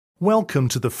Welcome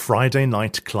to the Friday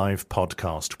Night Clive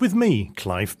podcast with me,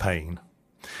 Clive Payne.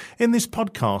 In this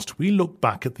podcast, we look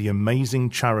back at the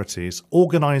amazing charities,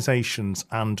 organisations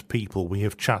and people we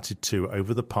have chatted to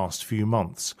over the past few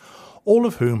months, all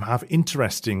of whom have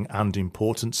interesting and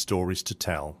important stories to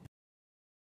tell.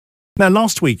 Now,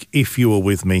 last week, if you were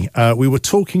with me, we were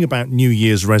talking about New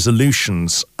Year's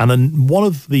resolutions, and one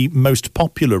of the most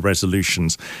popular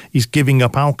resolutions is giving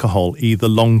up alcohol, either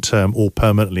long-term or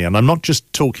permanently. And I'm not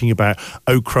just talking about,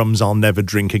 oh, crumbs, I'll never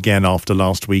drink again after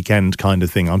last weekend kind of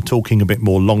thing. I'm talking a bit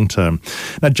more long-term.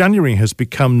 Now, January has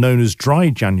become known as Dry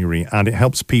January, and it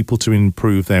helps people to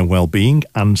improve their well-being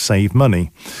and save money.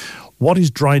 What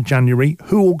is Dry January?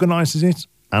 Who organises it?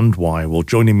 And why? Well,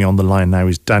 joining me on the line now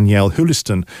is Danielle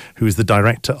Huliston, who is the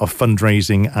Director of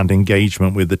Fundraising and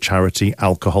Engagement with the charity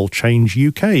Alcohol Change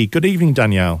UK. Good evening,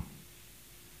 Danielle.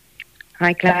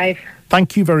 Hi, Clive.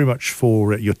 Thank you very much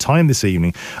for your time this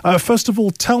evening. First of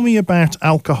all, tell me about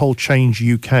Alcohol Change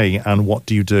UK and what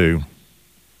do you do?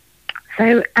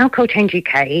 So Alcohol Change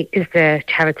UK is the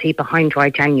charity behind Dry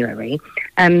January,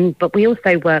 but we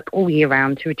also work all year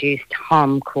round to reduce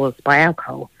harm caused by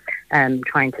alcohol.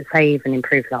 Trying to save and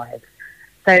improve lives.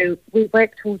 So we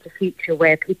work towards a future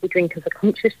where people drink as a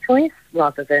conscious choice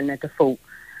rather than a default,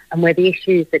 and where the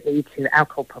issues that lead to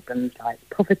alcohol problems like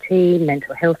poverty,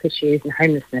 mental health issues and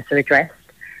homelessness are addressed,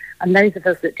 and those of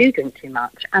us that do drink too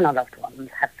much and our loved ones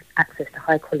have access to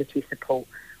high quality support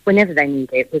whenever they need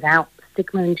it without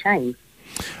stigma and shame.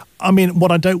 I mean,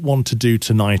 what I don't want to do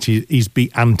tonight is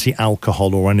be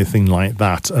anti-alcohol or anything like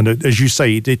that. And as you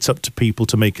say, it's up to people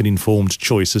to make an informed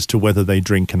choice as to whether they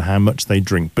drink and how much they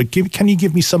drink. But can you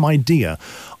give me some idea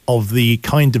of the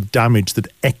kind of damage that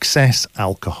excess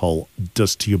alcohol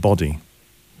does to your body?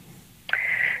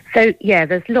 So, yeah,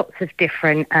 there's lots of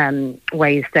different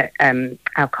ways that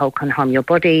alcohol can harm your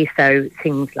body. So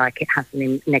things like it has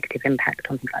a negative impact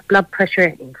on things like blood pressure,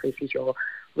 it increases your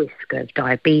risk of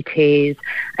diabetes,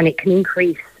 and it can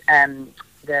increase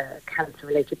the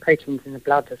cancer-related proteins in the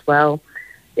blood as well.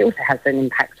 It also has an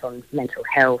impact on mental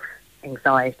health,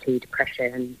 anxiety,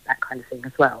 depression, and that kind of thing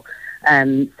as well.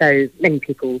 So many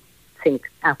people think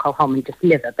alcohol harming just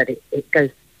liver, but it goes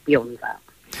beyond that.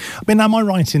 I mean, am I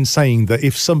right in saying that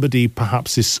if somebody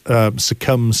perhaps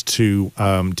succumbs to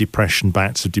depression,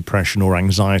 bouts of depression or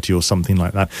anxiety or something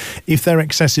like that, if they're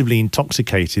excessively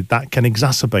intoxicated, that can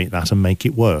exacerbate that and make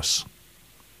it worse?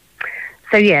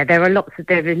 So, yeah, there are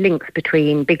big links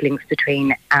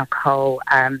between alcohol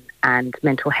and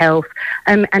mental health,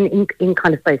 and in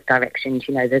kind of both directions.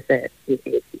 You know,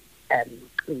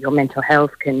 your mental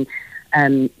health can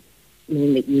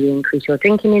mean that you increase your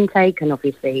drinking intake, and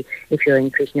obviously if you're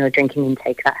increasing your drinking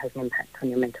intake, that has an impact on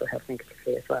your mental health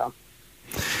negatively as well.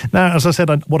 Now, as I said,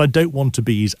 what I don't want to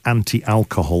be is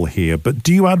anti-alcohol here, but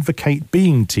do you advocate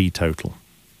being teetotal?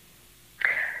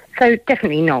 So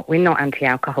definitely not. We're not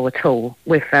anti-alcohol at all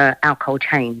with Alcohol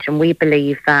Change, and we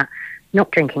believe that not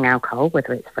drinking alcohol,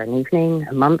 whether it's for an evening,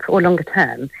 a month or longer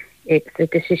term, it's a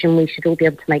decision we should all be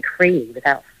able to make freely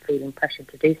without feeling pressured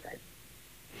to do so.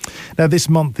 Now, this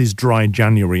month is Dry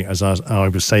January, as I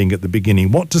was saying at the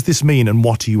beginning. What does this mean and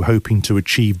what are you hoping to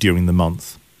achieve during the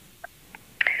month?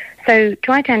 So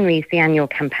Dry January is the annual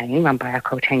campaign run by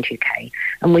Alcohol Change UK,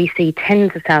 and we see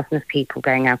tens of thousands of people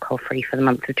going alcohol-free for the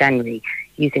month of January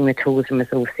using the tools and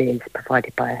resources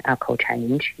provided by Alcohol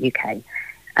Change UK.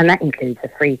 And that includes a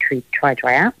free Try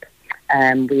Dry app.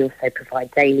 We also provide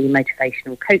daily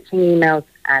motivational coaching emails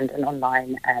and an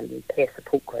online peer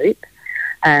support group.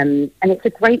 And it's a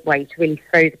great way to really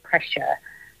throw the pressure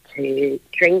to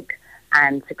drink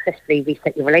and successfully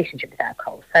reset your relationship with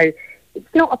alcohol. So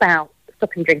it's not about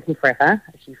stopping drinking forever,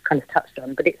 as you've kind of touched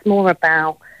on, but it's more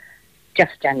about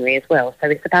just January as well.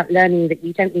 So it's about learning that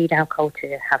you don't need alcohol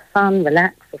to have fun,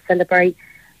 relax or celebrate.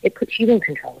 It puts you in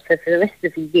control. So for the rest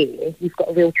of the year, you've got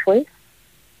a real choice.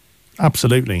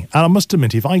 Absolutely. And I must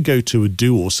admit, if I go to a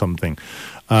do or something,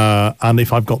 and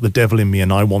if I've got the devil in me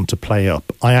and I want to play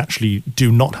up, I actually do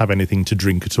not have anything to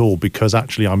drink at all, because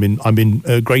actually I'm in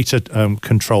greater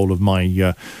control of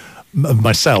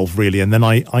myself, really, and then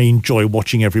I enjoy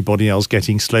watching everybody else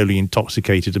getting slowly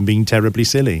intoxicated and being terribly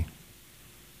silly.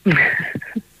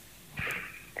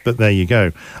 But there you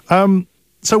go.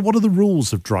 So what are the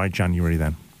rules of Dry January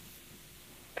then?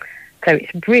 So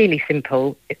it's really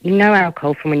simple. No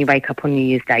alcohol from when you wake up on New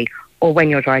Year's Day or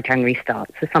when your Dry January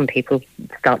starts. So some people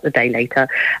start the day later,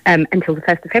 until the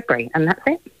 1st of February, and that's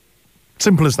it.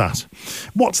 Simple as that.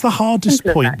 What's the hardest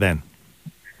point then?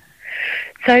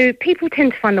 So people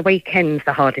tend to find the weekends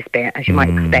the hardest bit, as you might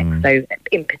expect. So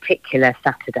in particular,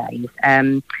 Saturdays.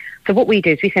 So what we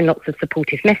do is we send lots of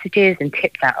supportive messages and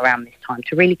tips out around this time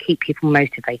to really keep people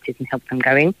motivated and help them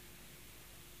going.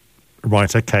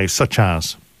 Right, okay, such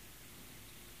as?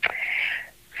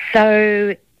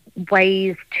 So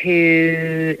ways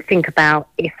to think about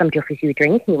if somebody offers you a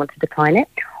drink and you want to decline it,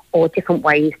 or different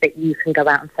ways that you can go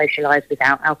out and socialise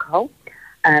without alcohol.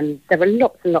 There are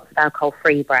lots and lots of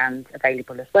alcohol-free brands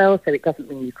available as well, so it doesn't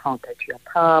mean you can't go to your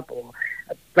pub or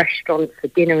a restaurant for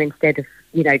dinner instead of,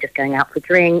 just going out for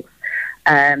drinks.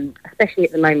 Especially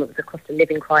at the moment with the cost of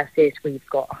living crisis, we've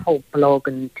got a whole blog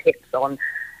and tips on,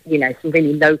 some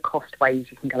really low-cost ways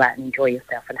you can go out and enjoy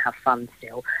yourself and have fun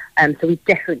still. So we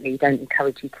definitely don't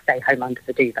encourage you to stay home under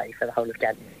the duvet for the whole of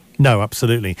January. No,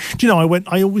 absolutely. Do you know,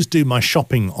 I always do my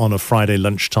shopping on a Friday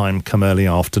lunchtime come early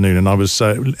afternoon, and I was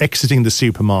exiting the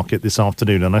supermarket this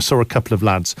afternoon and I saw a couple of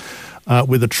lads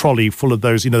with a trolley full of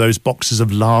those, those boxes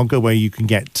of lager where you can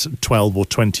get 12 or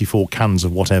 24 cans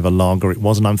of whatever lager it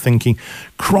was. And I'm thinking,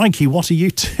 crikey, what are you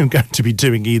two going to be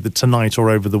doing either tonight or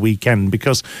over the weekend?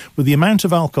 Because with the amount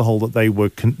of alcohol that they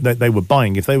were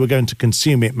buying, if they were going to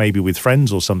consume it maybe with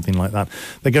friends or something like that,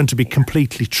 they're going to be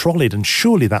completely trolleyed, and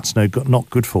surely that's not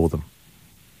good for them.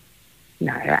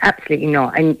 No, absolutely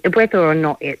not. And whether or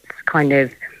not it's kind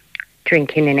of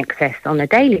drinking in excess on a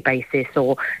daily basis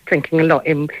or drinking a lot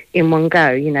in one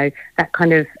go, that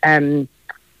kind of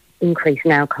increase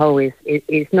in alcohol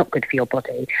is not good for your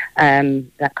body,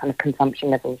 that kind of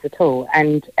consumption levels at all.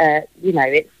 And, there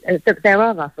are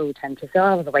other alternatives, there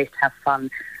are other ways to have fun.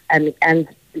 And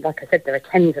like I said, there are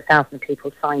tens of thousands of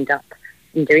people signed up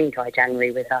in doing Dry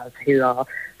January with us who are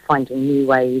finding new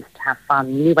ways to have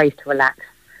fun, new ways to relax.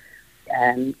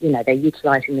 They're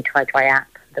utilising the Try Dry app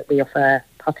that we offer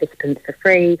participants for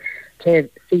free to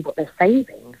see what they're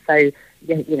saving. So,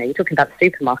 you're talking about the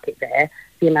supermarket there,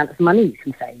 the amount of money you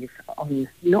can save on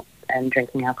not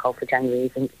drinking alcohol for January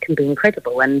can be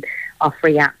incredible. And our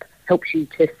free app helps you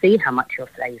to see how much you're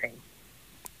saving.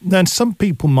 Then some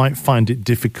people might find it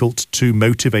difficult to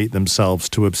motivate themselves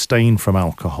to abstain from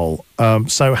alcohol.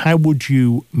 So how would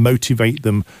you motivate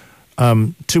them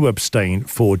to abstain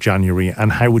for January,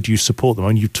 and how would you support them? I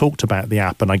mean, you talked about the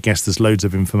app, and I guess there's loads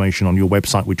of information on your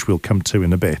website, which we'll come to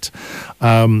in a bit.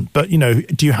 But,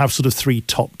 do you have sort of 3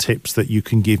 top tips that you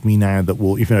can give me now that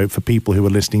will, for people who are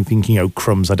listening thinking, oh,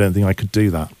 crumbs, I don't think I could do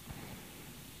that?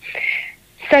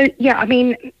 So, yeah, I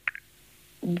mean,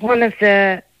 one of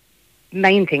the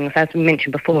main things, as we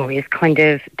mentioned before, is kind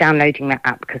of downloading that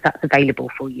app because that's available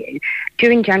for you.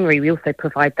 During January, we also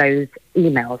provide those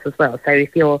emails as well. So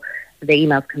if the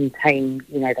emails contain,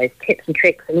 those tips and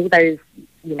tricks and all those,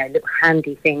 little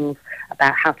handy things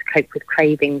about how to cope with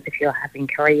cravings if you're having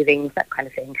cravings, that kind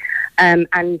of thing.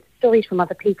 And stories from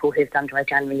other people who've done Dry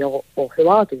January or who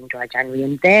are doing Dry January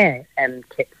and their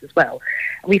tips as well.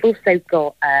 We've also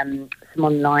got some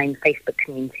online Facebook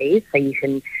communities, so you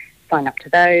can sign up to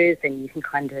those and you can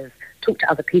kind of talk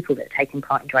to other people that are taking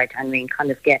part in Dry January and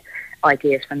kind of get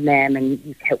ideas from them, and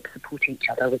you can help support each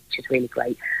other, which is really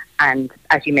great. And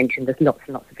as you mentioned, there's lots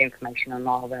and lots of information on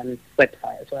our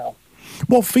website as well.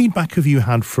 What feedback have you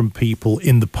had from people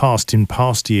in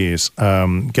past years,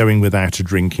 going without a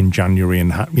drink in January,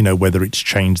 and whether it's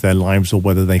changed their lives or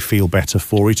whether they feel better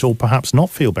for it or perhaps not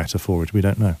feel better for it? We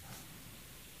don't know.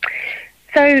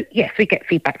 So, yes, we get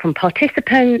feedback from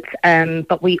participants,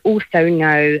 but we also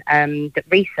know that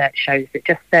research shows that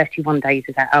just 31 days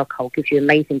without alcohol gives you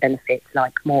amazing benefits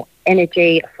like more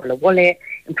energy, a fuller wallet,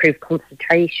 improved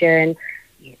concentration,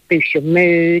 boost your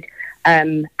mood,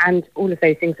 and all of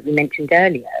those things that we mentioned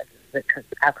earlier that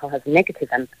alcohol has a negative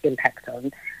impact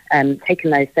on.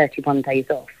 Taking those 31 days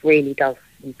off really does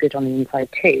good on the inside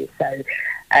too. So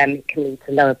it can lead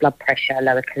to lower blood pressure,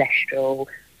 lower cholesterol,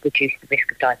 reduce the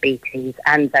risk of diabetes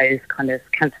and those kind of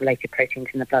cancer-related proteins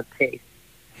in the blood too.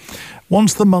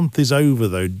 Once the month is over,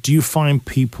 though, do you find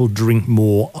people drink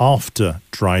more after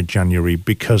Dry January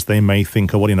because they may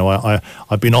think,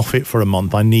 I've been off it for a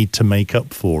month, I need to make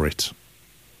up for it,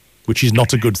 which is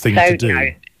not a good thing to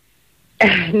do?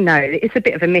 No, it's a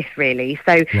bit of a myth, really.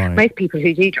 So Most people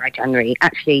who do Dry January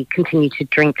actually continue to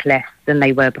drink less than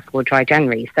they were before Dry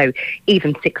January, so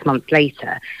even 6 months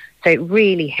later. So it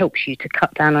really helps you to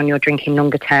cut down on your drinking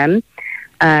longer term.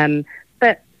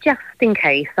 But just in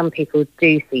case some people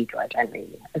do see Dry January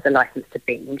as a license to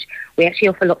binge, we actually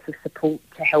offer lots of support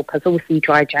to help us all see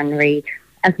Dry January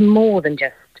as more than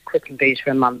just quitting booze for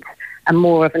a month and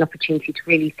more of an opportunity to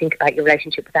really think about your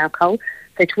relationship with alcohol.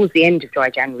 So towards the end of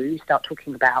Dry January, we start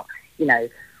talking about,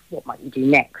 what might you do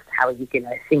next? How are you going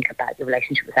to think about your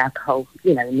relationship with alcohol,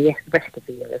 in the rest of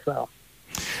the year as well?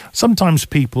 Sometimes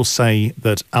people say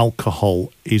that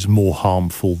alcohol is more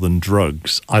harmful than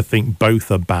drugs. I think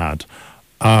both are bad.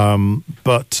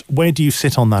 But where do you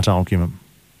sit on that argument?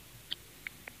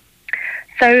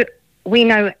 So we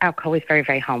know alcohol is very,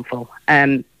 very harmful.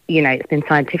 It's been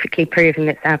scientifically proven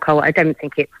that alcohol. I don't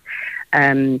think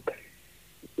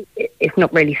it's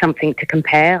not really something to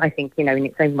compare. I think, in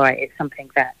its own right, it's something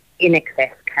that in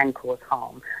excess can cause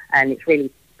harm. And it's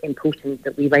really important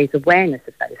that we raise awareness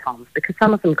of those harms, because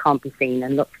some of them can't be seen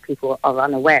and lots of people are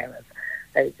unaware of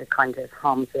those kind of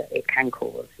harms that it can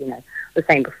cause. I was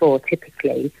saying before,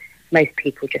 typically most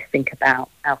people just think about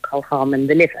alcohol harm and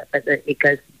the liver, but it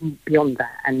goes beyond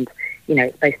that, and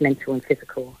it's both mental and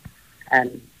physical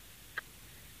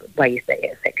ways that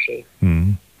it affects you.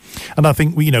 And I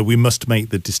think we must make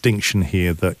the distinction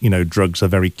here that drugs are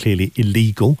very clearly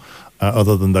illegal,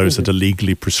 other than those that are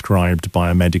legally prescribed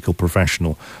by a medical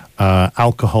professional.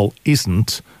 Alcohol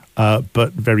isn't,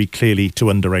 but very clearly to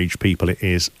underage people it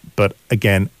is. But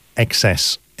again,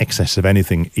 excess of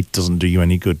anything, it doesn't do you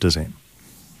any good, does it?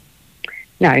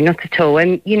 No, not at all.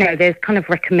 And there's kind of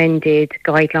recommended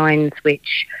guidelines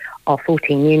which are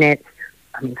 14 units.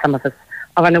 I mean, some of us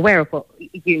are unaware of what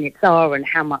units are and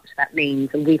how much that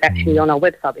means. And we've actually, on our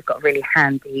website, we've got a really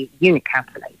handy unit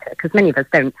calculator, because many of us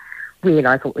don't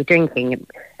realise what we're drinking.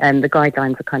 And the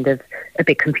guidelines are kind of a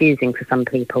bit confusing for some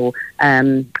people.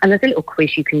 And there's a little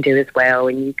quiz you can do as well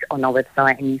on our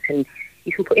website, and you can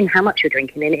put in how much you're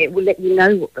drinking, and it will let you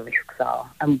know what the risks are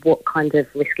and what kind of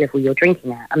risk level you're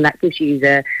drinking at. And that gives you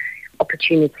the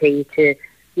opportunity to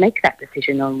make that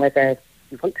decision on whether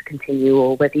you want to continue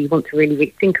or whether you want to really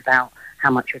think about how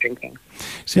much you're drinking.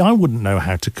 See, I wouldn't know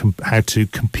how to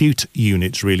compute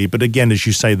units really, but again, as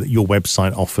you say, that your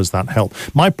website offers that help.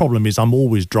 My problem is I'm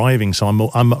always driving, so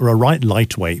I'm a right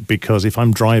lightweight, because if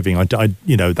I'm driving, I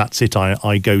that's it.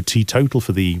 I go teetotal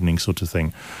for the evening, sort of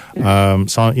thing. So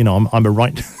I'm a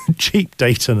right cheap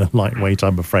data and a lightweight,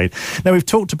 I'm afraid. Now, we've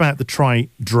talked about the Try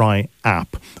Dry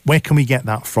app. Where can we get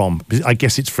that from? I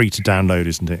guess it's free to download,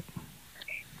 isn't it?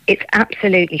 It's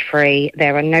absolutely free.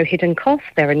 There are no hidden costs.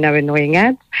 There are no annoying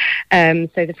ads.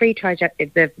 So the free Try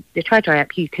Dry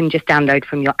app you can just download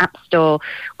from your app store,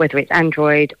 whether it's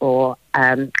Android or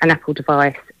an Apple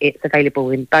device. It's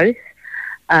available in both.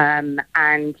 And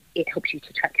it helps you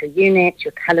to track your units,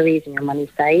 your calories and your money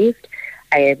saved.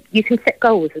 You can set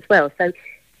goals as well. So,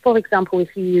 for example,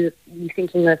 if you're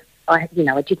thinking of, I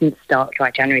didn't start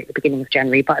Dry January at the beginning of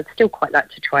January, but I'd still quite like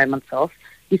to try a month off.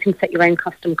 You can set your own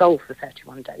custom goal for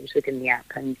 31 days within the app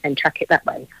and track it that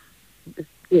way.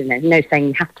 No saying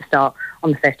you have to start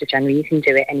on the 1st of January. You can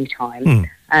do it any time.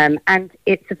 And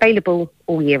it's available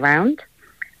all year round.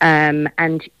 And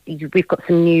we've got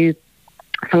some new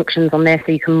functions on there,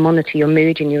 so you can monitor your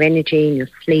mood and your energy and your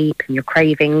sleep and your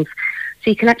cravings.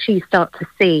 So you can actually start to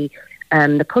see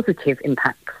the positive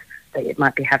impacts that it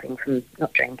might be having from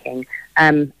not drinking.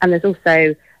 And there's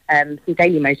also some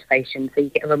daily motivation, so you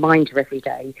get a reminder every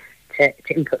day to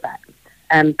input that.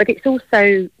 But it's also,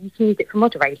 you can use it for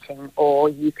moderating, or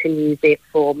you can use it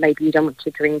for maybe you don't want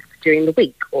to drink during the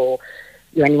week, or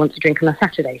you only want to drink on a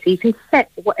Saturday. So you can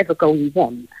set whatever goal you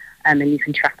want, and you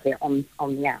can track it on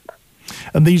the app.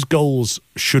 And these goals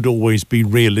should always be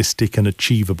realistic and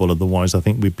achievable, otherwise I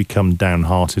think we'd become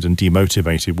downhearted and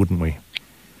demotivated, wouldn't we?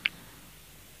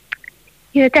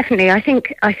 Yeah, definitely. I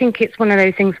think it's one of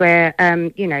those things where,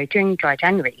 during Dry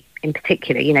January in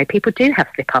particular, people do have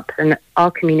slip-ups, and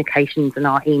our communications and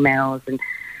our emails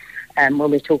and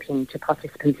when we're talking to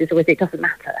participants is always, it doesn't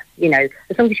matter.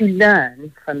 As long as you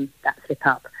learn from that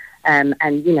slip-up and,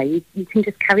 you can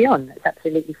just carry on. That's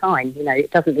absolutely fine.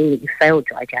 It doesn't mean that you failed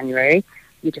Dry January.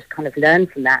 You just kind of learn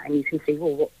from that, and you can see,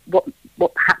 well,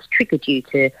 what perhaps triggered you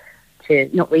to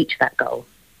not reach that goal.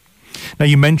 Now,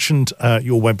 you mentioned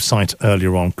your website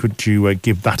earlier on. Could you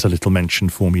give that a little mention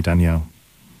for me, Danielle?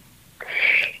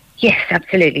 Yes,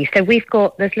 absolutely. So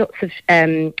there's lots of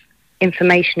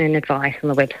information and advice on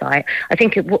the website. I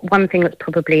think one thing that's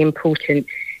probably important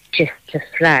just to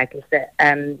flag is that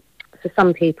for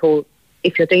some people,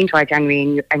 if you're doing Dry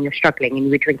January and you're struggling and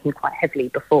you were drinking quite heavily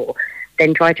before,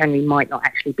 then Dry January might not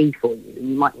actually be for you.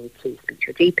 You might need to speak to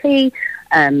your GP,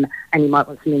 and you might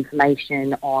want some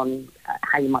information on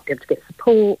how you might be able to get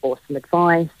support or some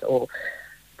advice, or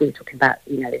we were talking about,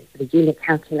 the unit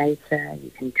calculator,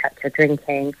 you can track your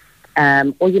drinking,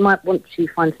 or you might want to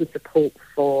find some support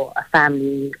for a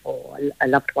family or a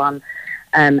loved one,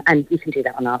 and you can do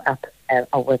that on our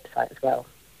website as well.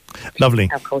 Lovely.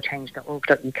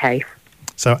 alcoholchange.org.uk.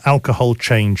 So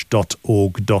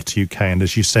alcoholchange.org.uk, and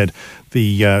as you said,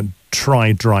 the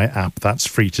Try Dry app, that's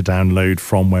free to download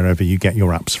from wherever you get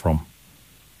your apps from.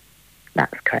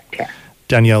 That's correct, yeah.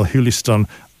 Danielle Huliston,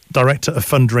 Director of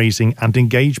Fundraising and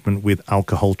Engagement with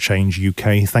Alcohol Change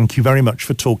UK. Thank you very much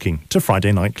for talking to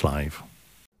Friday Night Live.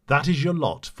 That is your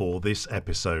lot for this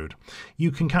episode.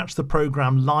 You can catch the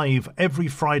programme live every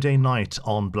Friday night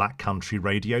on Black Country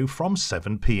Radio from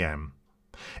 7 p.m.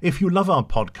 If you love our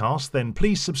podcast, then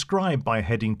please subscribe by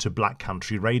heading to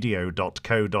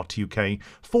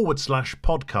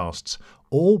blackcountryradio.co.uk/podcasts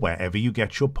or wherever you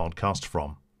get your podcast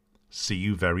from. See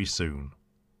you very soon.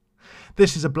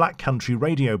 This is a Black Country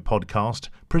Radio podcast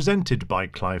presented by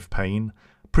Clive Payne,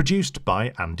 produced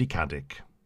by Andy Caddick.